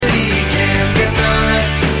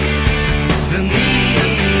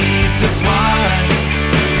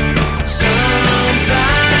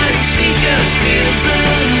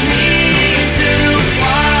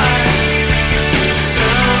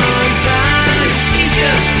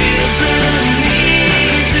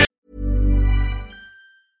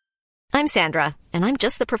I'm Sandra, and I'm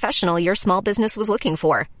just the professional your small business was looking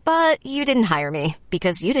for. But you didn't hire me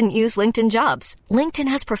because you didn't use LinkedIn Jobs. LinkedIn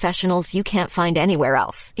has professionals you can't find anywhere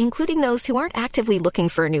else, including those who aren't actively looking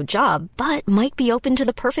for a new job, but might be open to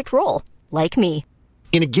the perfect role, like me.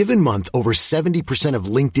 In a given month, over 70% of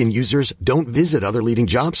LinkedIn users don't visit other leading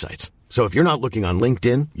job sites. So if you're not looking on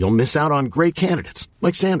LinkedIn, you'll miss out on great candidates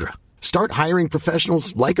like Sandra. Start hiring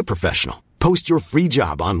professionals like a professional. Post your free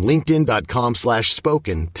job on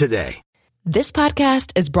linkedin.com/spoken today. This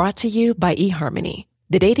podcast is brought to you by eHarmony,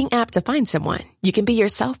 the dating app to find someone you can be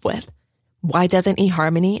yourself with. Why doesn't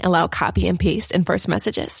eHarmony allow copy and paste in first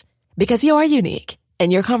messages? Because you are unique,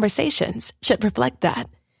 and your conversations should reflect that.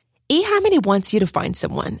 eHarmony wants you to find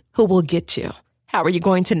someone who will get you. How are you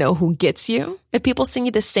going to know who gets you? If people send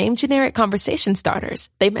you the same generic conversation starters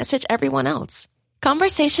they message everyone else.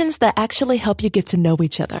 Conversations that actually help you get to know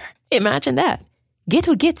each other. Imagine that. Get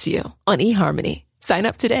who gets you on eHarmony. Sign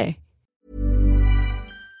up today.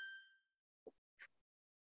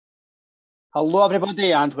 Hello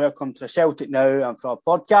everybody and welcome to Celtic Now and for a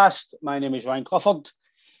podcast. My name is Ryan Clifford.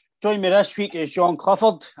 Joining me this week is John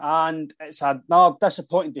Clifford, and it's another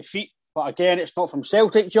disappointing defeat, but again it's not from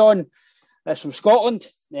Celtic, John. It's from Scotland.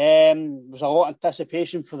 There was a lot of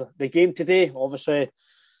anticipation for the game today. Obviously,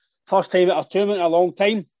 first time at a tournament in a long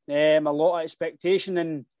time. A lot of expectation,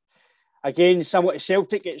 and again, similar to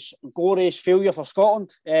Celtic, it's a glorious failure for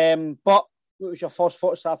Scotland. But what was your first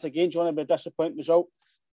thoughts after the game, John, about a disappointing result?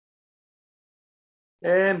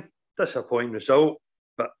 Disappointing result,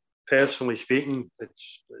 but personally speaking,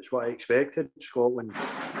 it's what I expected. Scotland,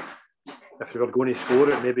 if they were going to score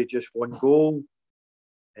it, maybe just one goal.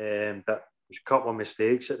 But there's a couple of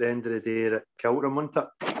mistakes at the end of the day that killed them, wasn't it?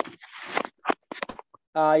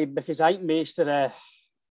 Aye, because I think most of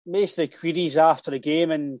the queries after the game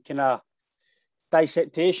and kind of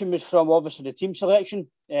dissection was from obviously the team selection.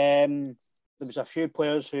 There was a few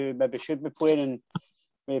players who maybe should be playing and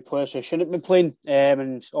maybe players who shouldn't be playing.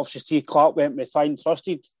 And obviously Steve Clarke went with fine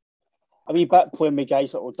trusted a wee bit, playing with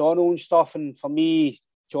guys like O'Donnell and stuff. And for me,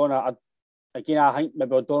 John, I think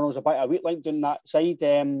maybe O'Donnell's a bit of a weak link down that side.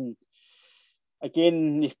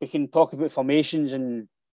 Again, if we can talk about formations and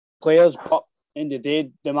players, but in the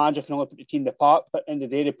day, the manager can only put the team in the park, but in the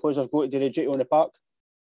day, the players have got to do the duty on the park.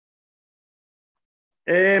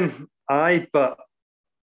 Aye, but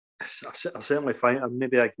I certainly find,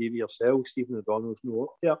 maybe I agree with yourself, Stephen O'Donnell's not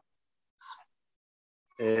up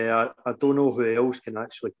there. I don't know who else can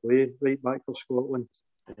actually play right back for Scotland.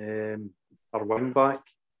 Or wing back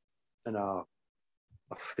in a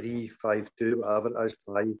 3-5-2, whatever it is,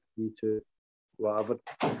 5-3-2,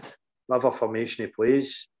 whatever formation he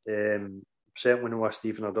plays. Certainly not a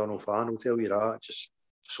Stephen O'Donnell fan, I'll tell you that. Just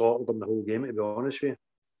sorted him the whole game, to be honest with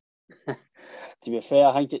you. To be fair,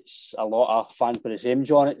 I think it's a lot of fans for the same,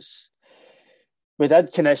 John. We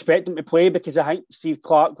did kind of expect him to play because I think Steve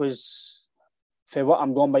Clarke was, for what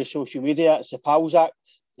I'm going by social media, it's a pals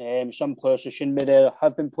act. Some players who shouldn't be there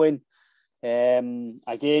have been playing.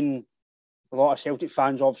 Again, a lot of Celtic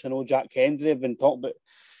fans obviously know Jack Hendry. Have been talking about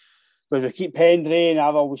whether we keep Hendry, and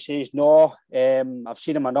I've always says no. I've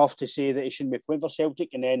seen him enough to say that he shouldn't be playing for Celtic,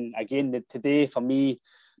 and then again today for me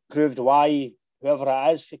proved why whoever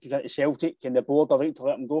it is, if he's into Celtic and the board are right to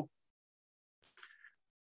let him go.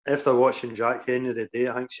 After watching Jack Hendry today,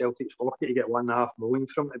 I think Celtic's lucky to get $1.5 million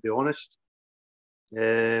from him, to be honest.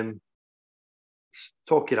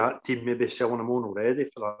 Talk of that team maybe selling him on already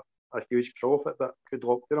for a huge profit, but good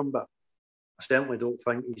luck to him. But I certainly don't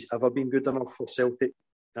think he's ever been good enough for Celtic,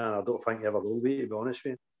 and I don't think he ever will be, to be honest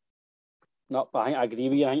with you. No, but I think I agree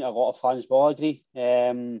with you. I think a lot of fans will agree.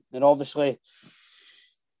 And obviously,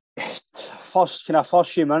 first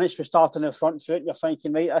few minutes, we started in the front foot. You're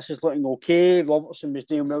thinking, right, this is looking okay. Robertson was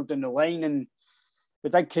doing well down the line, and we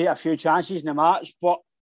did create a few chances in the match, but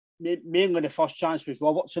mainly the first chance was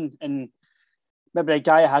Robertson, and maybe a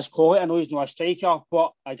guy who has quality. I know he's not a striker,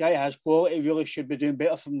 but a guy who has quality really should be doing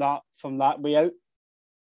better from that way out.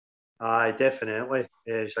 Aye, definitely.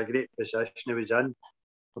 It's a great position he was in.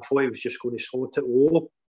 I thought he was just going to slot it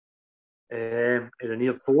low in the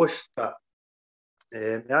near post, but he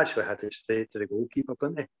actually had it straight to the goalkeeper,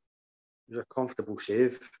 didn't he? It was a comfortable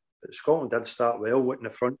save. But Scotland did start well with the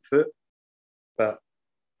front foot, but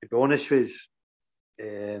to be honest with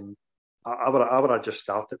you, I would have just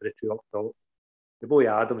started with the two up top. The boy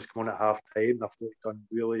Adams come on at half time, and I thought he'd done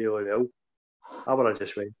really, really well. I would have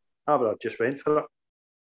just went for it,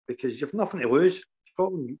 because you've nothing to lose.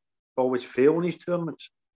 Scotland always fail in these tournaments.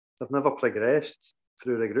 They've never progressed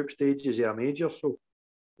through the group stages of a major, so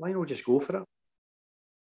why not just go for it?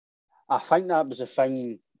 I think that was the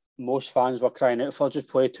thing most fans were crying out for, just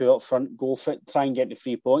play two up front, go for it, try and get the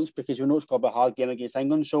 3 points, because we know it's going to be a hard game against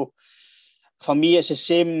England. So for me, it's the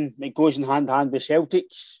same. It goes in hand in hand with Celtic.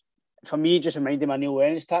 For me, just reminded me of Neil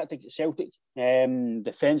Lennon's tactic at Celtic.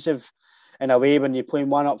 Defensive in a way when you're playing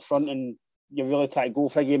one up front and you really try to go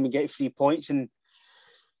for a game and get 3 points. And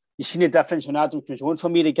you've seen the difference when Adam comes on. For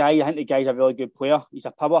me, I think the guy's a really good player. He's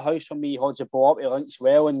a powerhouse for me. He holds the ball up, he links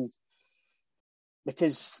well. And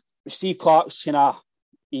because Steve Clarke's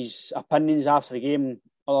his opinions after the game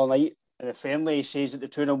other night in the friendly, he says that the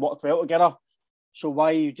two of them worked well together. So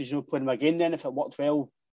why did you not play them again then if it worked well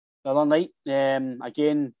the other night?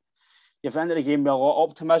 Again, you've entered the game with a lot of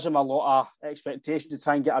optimism, a lot of expectation to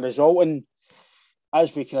try and get a result. And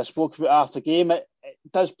as we kind of spoke about after the game, it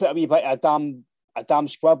does put a wee bit of a damn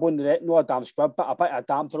squib on the, not a damn squib, but a bit of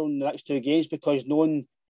damper on the next 2 games, because knowing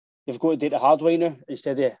you've got to do it the hard way now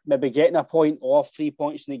instead of maybe getting a point or 3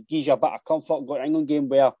 points, and it gives you a bit of comfort going to England game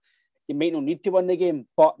where you might not need to win the game.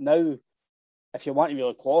 But now, if you want to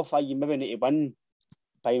really qualify, you maybe need to win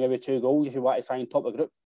by maybe 2 goals if you want to try and top the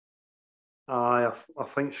group. I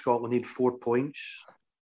think Scotland need 4 points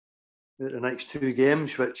at the next 2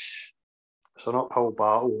 games, which is an uphill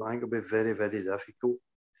battle. I think it'll be very, very difficult.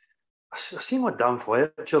 I've seen what Dan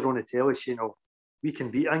Fletcher on the telly saying, we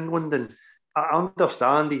can beat England, and I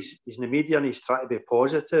understand he's in the media and he's trying to be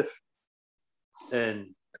positive,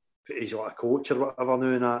 and he's like a coach or whatever now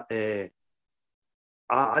and that.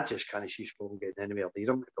 I just can't see Scotland getting anywhere near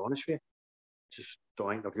them, to be honest with you. Just don't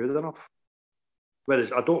think they're good enough.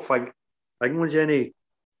 Whereas I don't think England's an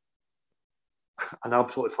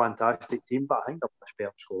absolutely fantastic team, but I think they're much better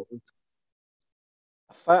than Scotland.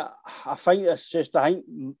 I think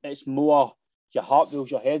it's more your heart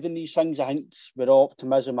rules your head in these things. I think with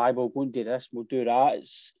optimism, we'll go and do this, we'll do that.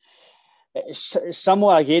 It's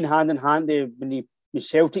similar again, hand in hand. When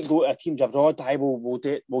Celtic go to teams abroad,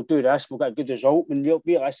 we'll do this, we'll get a good result. When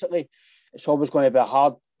realistically, it's always going to be a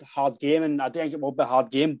hard game, and I don't think it will be a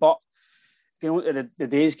hard game. But going on to the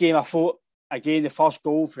day's game, I thought again the first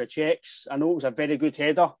goal for the Czechs, I know it was a very good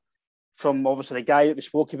header from obviously the guy that we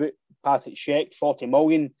spoke about, Patrick Schick, 40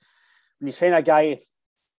 million. When you sign a guy of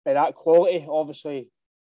that quality, obviously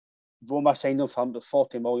Roma signed him for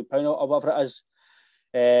 £40 million or whatever it is.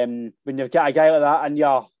 When you've got a guy like that in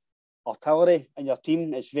your artillery in your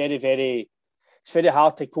team, it's very, very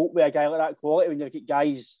hard to cope with a guy like that quality when you've got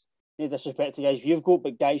guys, no disrespect to guys you've got,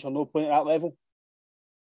 but guys who are not playing at that level.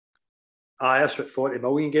 That's what 40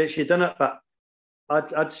 million gets you, doesn't it? But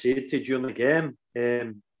I'd say to you during the game,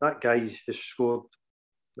 that guy has scored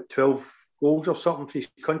 12 goals or something for his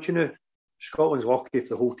country now. Scotland's lucky if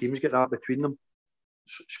the whole team's got that between them.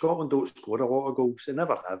 Scotland don't score a lot of goals. They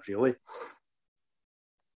never have, really.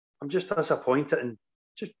 I'm just disappointed, and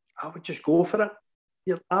I would just go for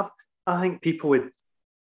it. I think people would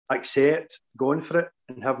accept going for it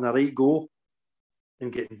and having a right go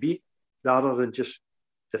and getting beat rather than just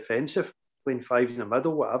defensive, playing 5 in the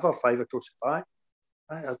middle, whatever, 5 across the back.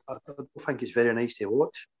 I don't think it's very nice to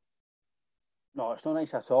watch. No, it's not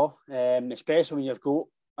nice at all. Especially when you've got,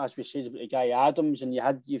 as we said about the guy Adams, and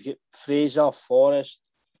you've got Fraser, Forrest,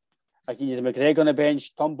 again you've McGregor on the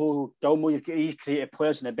bench, Turnbull, Gilmour. You've got these creative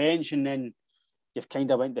players on the bench, and then you've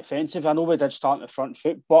kind of went defensive. I know we did start on the front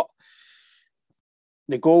foot, but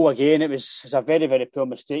the goal again, it was a very, very poor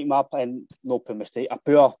mistake, a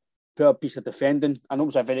poor piece of defending. I know it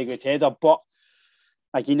was a very good header, but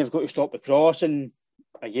again, they've got to stop the cross, and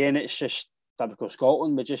again, it's just typical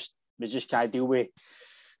Scotland. We just can't deal with,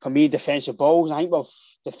 for me, defensive balls. I think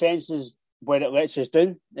defence is where it lets us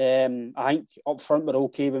down. I think up front we're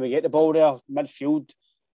okay when we get the ball there. Midfield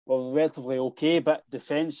we're relatively okay, but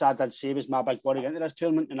defence, I did say, was my big worry into this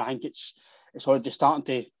tournament, and I think it's already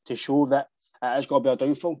starting to show that it has got to be a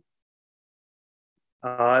downfall.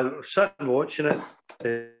 I was sitting watching it.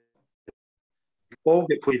 The ball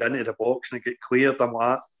get played into the box and it get cleared and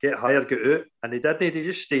like that, get higher, get out, and they didn't. They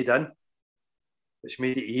just stayed in, which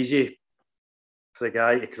made it easy for the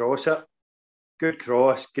guy to cross it. Good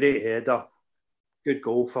cross, great header, good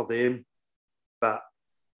goal for them. But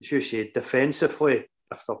as you said, defensively,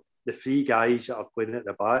 after the 3 guys that are playing at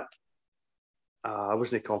the back, I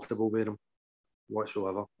wasn't comfortable with them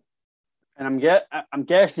whatsoever. And I'm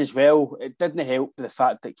guessing as well, it didn't help the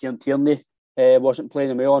fact that Kieran Tierney wasn't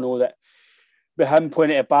playing well. I know that with him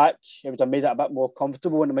playing at the back, it would have made it a bit more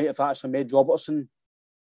comfortable, and it might have actually made Robertson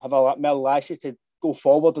have a lot more lashes to go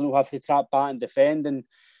forward and not have to trap back and defend. And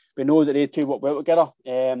we know that they two work well together.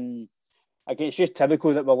 Again, it's just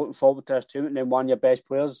typical that we're looking forward to this tournament, and then one of your best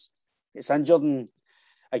players gets injured, and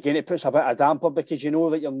again, it puts a bit of damper because you know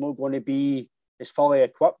that you're not going to be as fully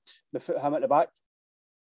equipped without him at the back.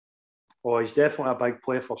 Oh, he's definitely a big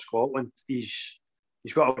player for Scotland. He's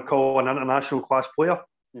got what I would call an international class player.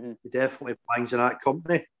 Mm-hmm. He definitely belongs in that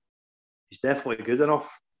company. He's definitely good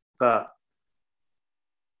enough. But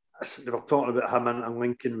they were talking about him and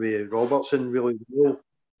linking with Robertson really well.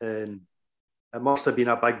 And it must have been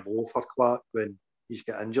a big blow for Clark when he's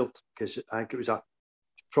got injured, because I think it was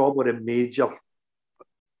probably a major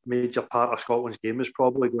part of Scotland's game was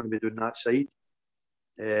probably going to be doing that side.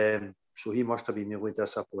 So he must have been really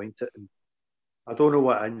disappointed. And I don't know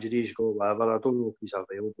what injuries he's got, whatever. I don't know if he's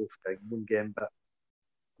available for the England game, but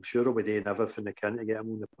I'm sure he'll be doing everything they can to get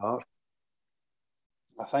him on the park.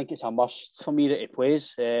 I think it's a must for me that he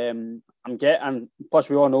plays. Plus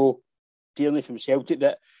we all know, dearly from Celtic,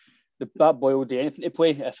 that that boy will do anything to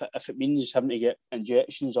play. If it means having to get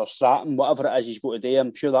injections or strapping, whatever it is he's got to do,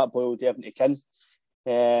 I'm sure that boy will do everything he can.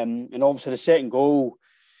 And obviously the second goal,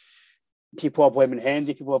 people are blaming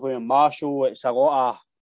Hendy, people are blaming Marshall. It's a lot of,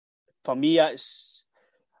 for me,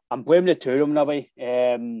 I'm blaming the two of them in a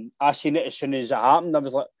way. I seen it as soon as it happened. I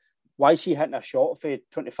was like, why is he hitting a shot for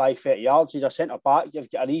 25, 30 yards? He's a centre back. You've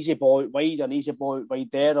got an easy ball out wide, an easy ball out wide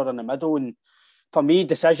there or in the middle. And for me,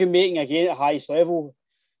 decision making again at highest level,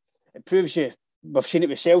 it proves you. We've seen it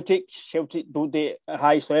with Celtic. Celtic don't do it at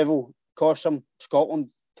highest level. It costs them. Scotland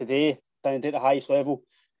today didn't do it at the highest level.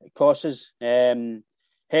 It costs us.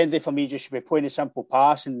 Hendy for me just should be playing a simple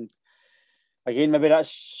pass, and again maybe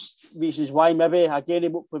that's reasons why maybe again he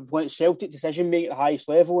would want Celtic decision making at the highest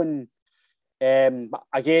level. And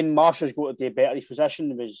again, Marshall's got to do better. His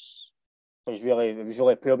position was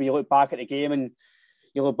really poor. But you look back at the game and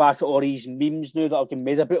you look back at all these memes now that have been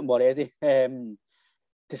made about him already.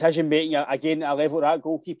 Decision making again at a level that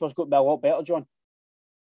goalkeeper's got to be a lot better, John.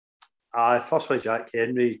 Firstly, Jack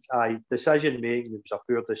Henry. Decision making was a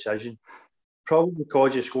poor decision. Probably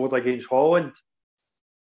because he scored against Holland.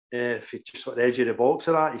 If he just got the edge of the box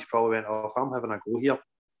of that, he's probably went off. I'm having a go here.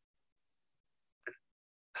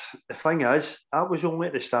 The thing is, that was only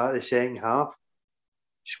at the start of the second half.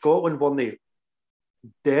 Scotland weren't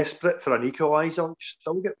desperate for an equaliser.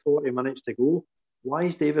 Still got 40 minutes to go. Why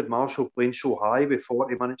is David Marshall playing so high with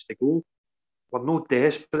 40 minutes to go? We're not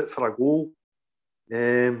desperate for a goal.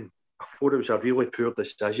 I thought it was a really poor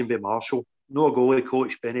decision by Marshall. No goalie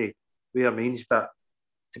coach, Benny by all means, but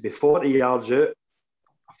to be 40 yards out,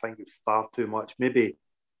 I think it's far too much. Maybe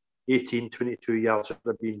 18, 22 yards would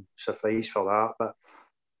have been suffice for that. But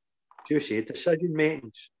as you say, decision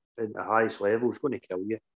making at the highest level is going to kill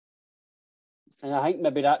you. And I think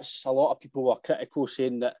maybe that's a lot of people were critical,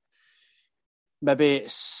 saying that maybe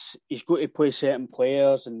he's got to play certain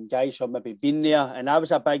players and guys who have maybe been there. And that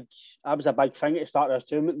was a big thing at the start of this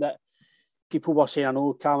tournament, that people were saying, I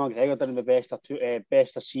know Callum McGregor did the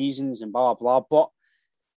best of seasons and blah, blah, blah. But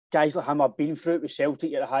guys like him have been through it with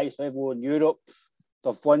Celtic at the highest level in Europe.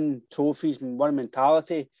 They've won trophies and won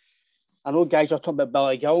mentality. I know guys are talking about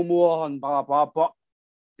Billy Gilmore and blah, blah, blah, but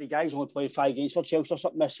the guy's only played 5 games for Chelsea or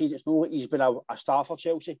something this season. It's not like he's been a star for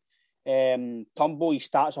Chelsea. Turnbull, his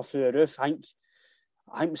stats are through the roof. I think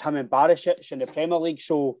it was him and Barisic in the Premier League.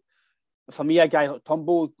 So for me, a guy like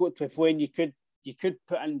Turnbull got to play, and you could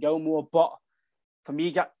put in Gilmore, but for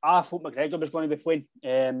me, I thought McGregor was going to be playing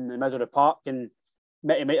in the middle of the park, and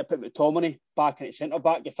he might have put McTominay back in at centre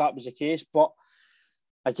back if that was the case. But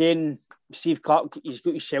again, Steve Clarke, he's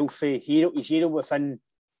got himself his hero within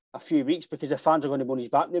a few weeks, because the fans are going to be on his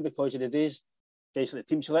back now because of the days, basically the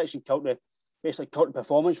team selection, cult the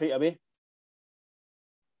performance right away.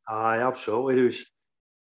 Aye, absolutely.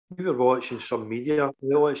 We were watching some media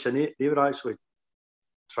outlets, and they were actually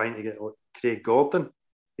trying to get Craig Gordon.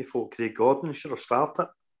 They thought Craig Gordon should have started.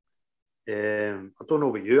 I don't know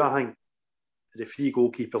about you. I think the 3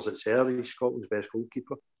 goalkeepers that's there, he's Scotland's best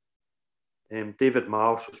goalkeeper. David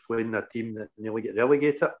Marsh was playing a team that nearly get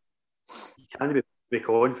relegated. You can't be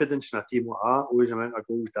confidence in a team like that, losing amount of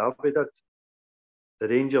goals Derby did. The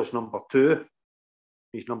Rangers number 2.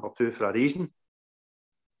 He's number 2 for a reason.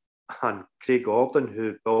 And Craig Gordon,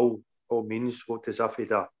 who by all means looked as if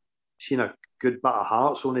he'd seen a good bit of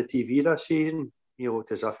Hearts on the TV this season. He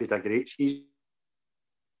looked as if he'd a great season.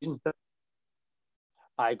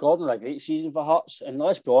 Gordon had a great season for Hearts, and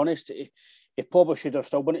let's be honest, he probably should have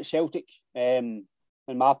still been at Celtic. In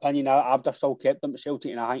my opinion, I'd have still kept him at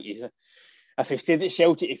Celtic, and I think if he stayed at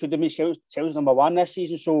Celtic, he could have been Celtic's number 1 this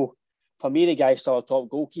season. So for me, the guy's still a top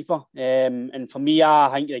goalkeeper. And for me, I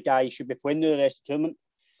think the guy should be playing the rest of the tournament.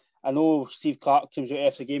 I know Steve Clarke comes out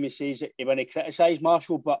after the game and says that he wouldn't criticise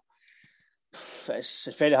Marshall, but it's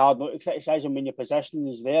very hard not to criticise him when your position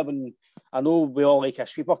is there. When I know we all like a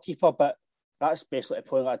sweeper keeper, but that's basically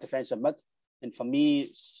playing like a defensive mid. And for me,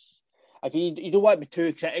 again, you don't want to be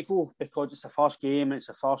too critical because it's the first game and it's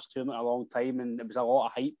the first tournament in a long time and it was a lot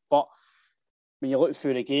of hype. But when you look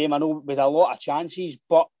through the game, I know with a lot of chances,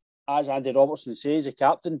 but as Andy Robertson says, the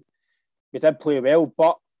captain, we did play well,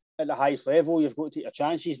 but at the highest level, you've got to take your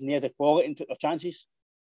chances, near the quality and took their chances.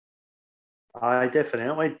 Aye,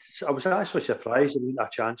 definitely. I was actually surprised at the amount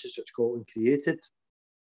of chances that Scotland created.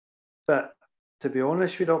 But to be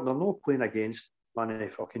honest with you, they're not playing against one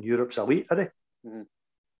of fucking Europe's elite, are they? Mm-hmm.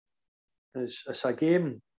 It's a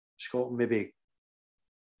game Scotland maybe.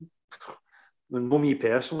 Well, not me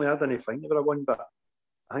personally, I didn't think they would have won, but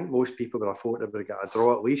I think most people would have thought they would have got a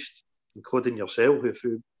draw at least, including yourself,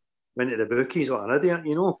 who went to the bookies like an idiot,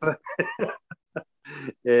 you know.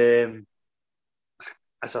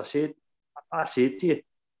 As I said to you,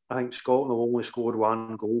 I think Scotland will only score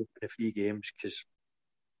one goal in the 3 games because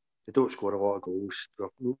they don't score a lot of goals.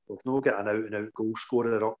 We've not got an out-and-out goal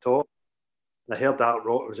scorer up top. And I heard that,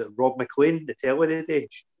 was it Rob McLean, the telly today?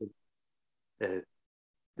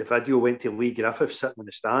 The video went to Lee Griffiths sitting in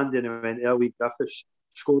the stand, and it went, Lee Griffiths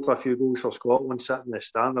scored a few goals for Scotland sitting in the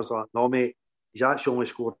stand. I was like, no, mate, he's actually only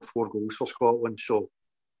scored 4 goals for Scotland, so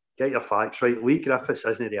get your facts right. Lee Griffiths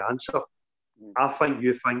isn't the answer. I think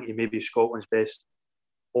you think he may be Scotland's best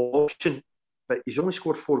option, but he's only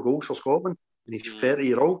scored 4 goals for Scotland, and he's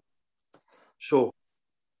 30-year-old. So,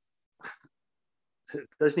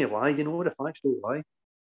 doesn't he lie? You know, the facts don't lie.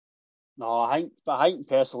 No, I think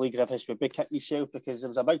personally Griffiths would be kicking himself because there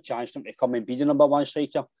was a big chance for him to come and be the number 1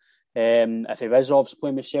 striker if he was obviously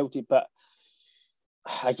playing with Celtic. But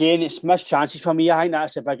again, it's missed chances for me. I think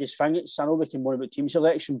that's the biggest thing. I know we can moan about team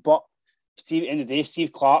selection, but at the end of the day,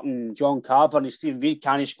 Steve Clarke and John Carver and Stephen Reid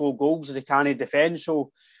can't score goals, they can't defend.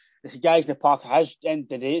 So the guys in the park has, at the end of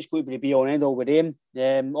the day, it's going to be on end all with them.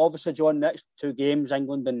 Obviously, John, next 2 games,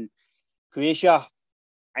 England and Croatia.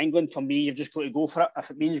 England, for me, you've just got to go for it. If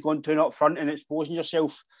it means going 2 up front and exposing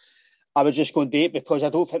yourself, I would just go and do it because I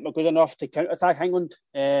don't think we're good enough to counter-attack England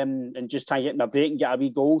and just try and get my break and get a wee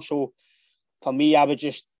goal. So for me, I would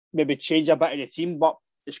just maybe change a bit of the team, but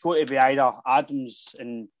it's got to be either Adams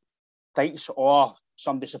and Dykes or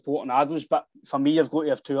somebody supporting Adams. But for me, you've got to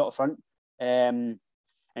have 2 up front and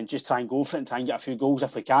just try and go for it and try and get a few goals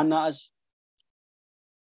if we can, that is.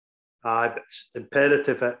 But it's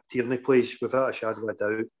imperative that Tierney plays without a shadow of a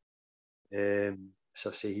doubt. As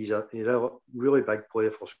I say, he's a really big player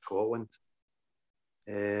for Scotland.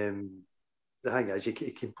 The thing is, he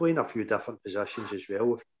can play in a few different positions as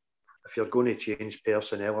well. If you're going to change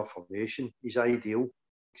personnel or formation, he's ideal.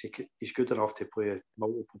 He's good enough to play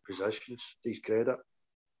multiple positions, to his credit.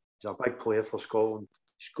 He's a big player for Scotland.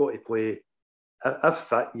 He's got to play, if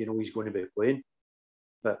fit, you know he's going to be playing.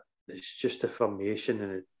 But it's just the formation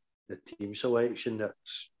and the team selection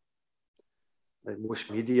that's most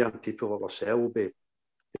media and people like ourselves will be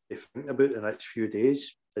thinking about the next few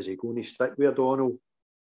days. Is he going to stick with O'Donnell?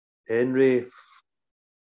 Henry?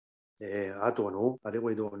 I don't know. I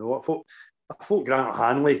really don't know. I thought Grant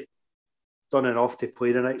Hanley done enough to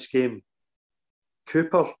play the next game.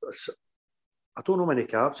 Cooper, I don't know how many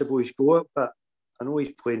caps the boys got, but I know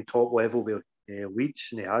he's playing top level with Leeds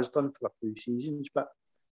and he has done for a few seasons, but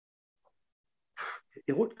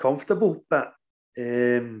he looked comfortable, but I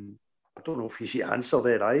don't know if he's the answer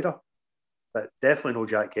there either. But definitely no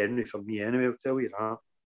Jack Henry for me anyway, I'll tell you that.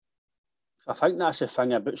 I think that's the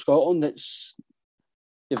thing about Scotland.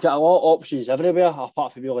 They've got a lot of options everywhere,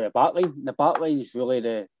 apart from really the backline. The backline is really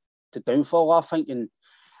the downfall, I think. And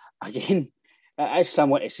again, it is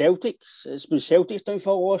similar to Celtic's. It's been Celtic's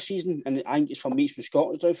downfall last season, and I think it's for me, it's been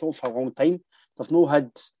Scotland's downfall for a long time. They've not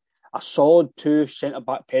had a solid 2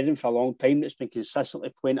 centre-back pairing for a long time that's been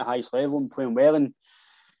consistently playing at the highest level and playing well. And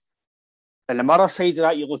the other side of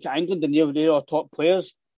that, you look at England and they're our top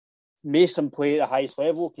players. Most of them play at the highest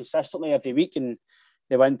level consistently every week and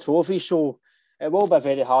they win trophies. So it will be a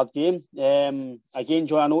very hard game. Again,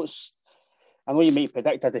 John, I know you might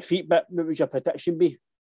predict a defeat, but what would your prediction be?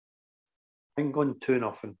 I'm going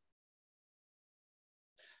 2-0.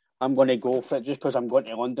 I'm going to go for it just because I'm going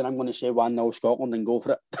to London. I'm going to say 1-0 Scotland and go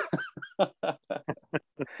for it.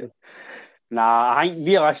 Nah, I think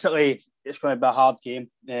realistically it's going to be a hard game.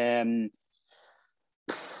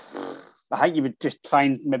 I think you would just try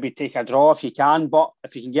and maybe take a draw if you can, but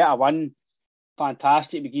if you can get a win,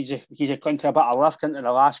 fantastic. Because you cling to a bit of lift into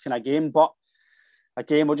the last kind of game. But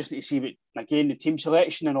again, we'll just need to see the team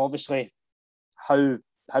selection and obviously how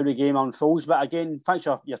the game unfolds. But again, thanks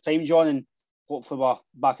for your time, John, and hopefully we're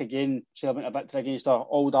back again celebrating a victory against our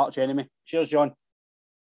old arch enemy. Cheers, John.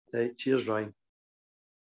 Cheers, Ryan.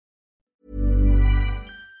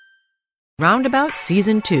 Roundabout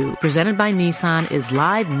Season 2, presented by Nissan, is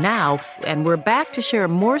live now, and we're back to share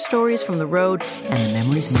more stories from the road and the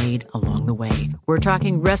memories made along the way. We're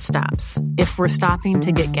talking rest stops, if we're stopping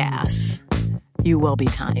to get gas. You will be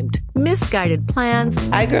timed. Misguided plans.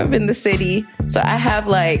 I grew up in the city, so I have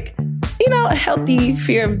a healthy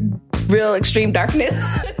fear of real extreme darkness.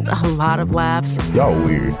 A lot of laughs. Y'all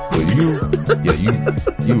weird, but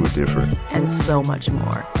you were different. And so much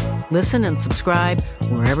more. Listen and subscribe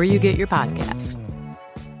wherever you get your podcasts.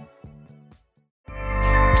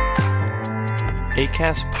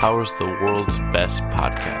 Acast powers the world's best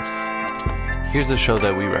podcasts. Here's a show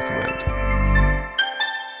that we recommend.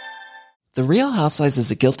 The Real Housewives is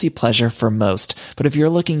a guilty pleasure for most, but if you're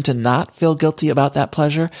looking to not feel guilty about that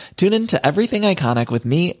pleasure, tune in to Everything Iconic with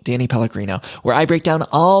me, Danny Pellegrino, where I break down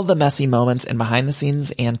all the messy moments and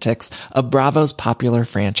behind-the-scenes antics of Bravo's popular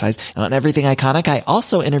franchise. And on Everything Iconic, I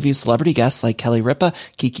also interview celebrity guests like Kelly Ripa,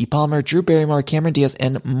 Keke Palmer, Drew Barrymore, Cameron Diaz,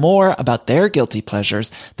 and more about their guilty pleasures,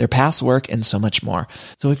 their past work, and so much more.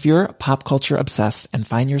 So if you're pop culture obsessed and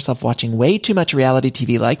find yourself watching way too much reality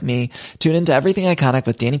TV like me, tune into Everything Iconic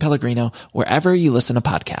with Danny Pellegrino, wherever you listen to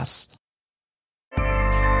podcasts.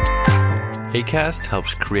 Acast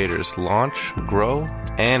helps creators launch, grow,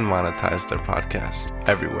 and monetize their podcasts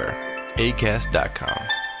everywhere.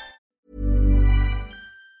 Acast.com.